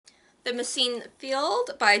The Missing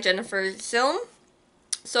Field by Jennifer Zilm.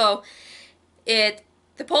 So the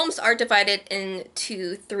poems are divided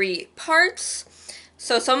into three parts.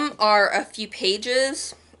 So some are a few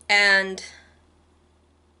pages, and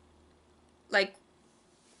like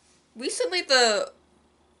recently the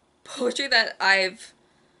poetry that I've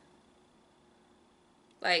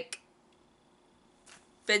like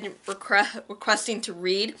been requesting to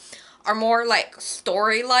read are more like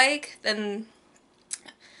story like than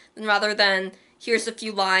rather than here's a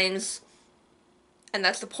few lines and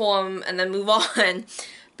that's the poem and then move on.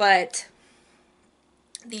 But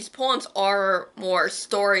these poems are more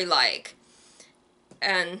story like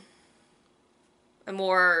and a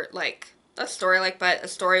more like a story like but a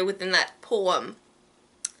story within that poem.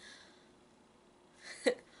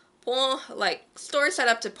 Poem like story set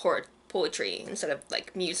up to poetry instead of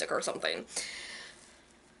like music or something.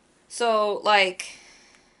 So like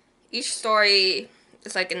each story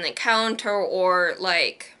is like an encounter or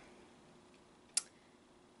like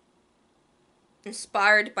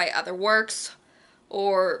inspired by other works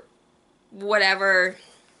or whatever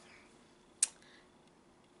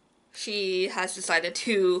she has decided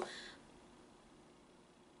to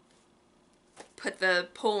put the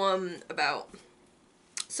poem about.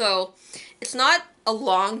 So it's not a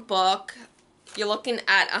long book. You're looking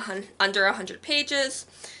at under 100 pages.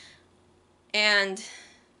 And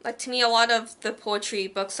like to me, a lot of the poetry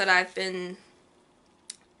books that I've been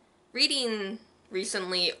reading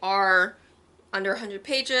recently are under 100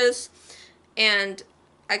 pages. And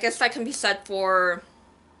I guess that can be said for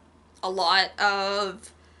a lot of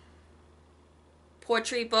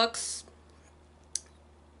poetry books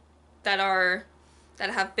that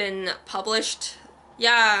have been published.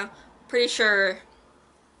 Yeah, pretty sure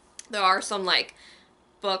there are some like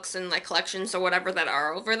books and like collections or whatever that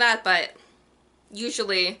are over that, but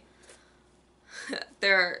usually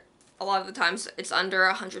there a lot of the times it's under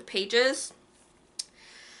 100 pages.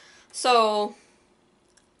 So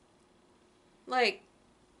like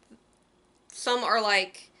some are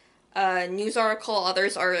like a news article,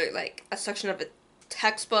 others are like a section of a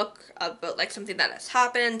textbook about like something that has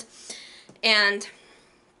happened. And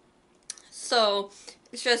so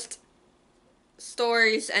it's just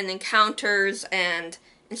stories and encounters and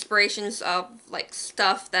inspirations of like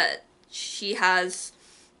stuff that she has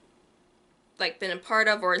like been a part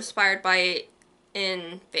of or inspired by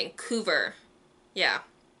in Vancouver. Yeah.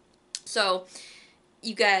 So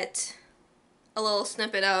you get a little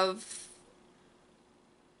snippet of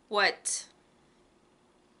what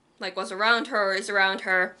like was around her or is around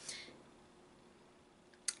her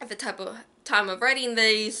at the type of time of writing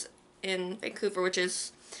these in Vancouver, which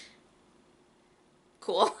is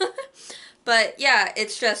cool. But yeah,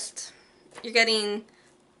 it's just you're getting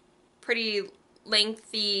pretty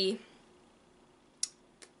lengthy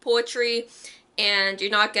poetry and you're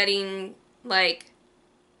not getting like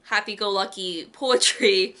happy-go-lucky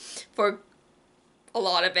poetry for a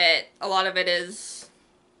lot of it. A lot of it is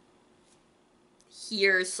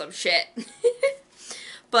here's some shit.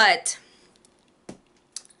 But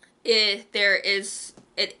it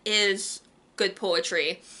is good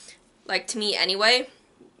poetry. Like to me anyway.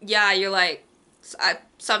 Yeah, you're like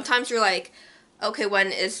sometimes you're like, okay,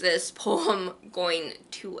 when is this poem going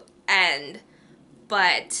to end?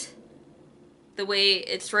 But the way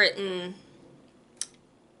it's written,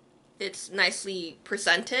 it's nicely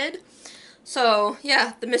presented. So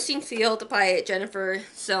yeah, The Missing Field by Jennifer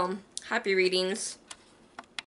Zilm. Happy readings.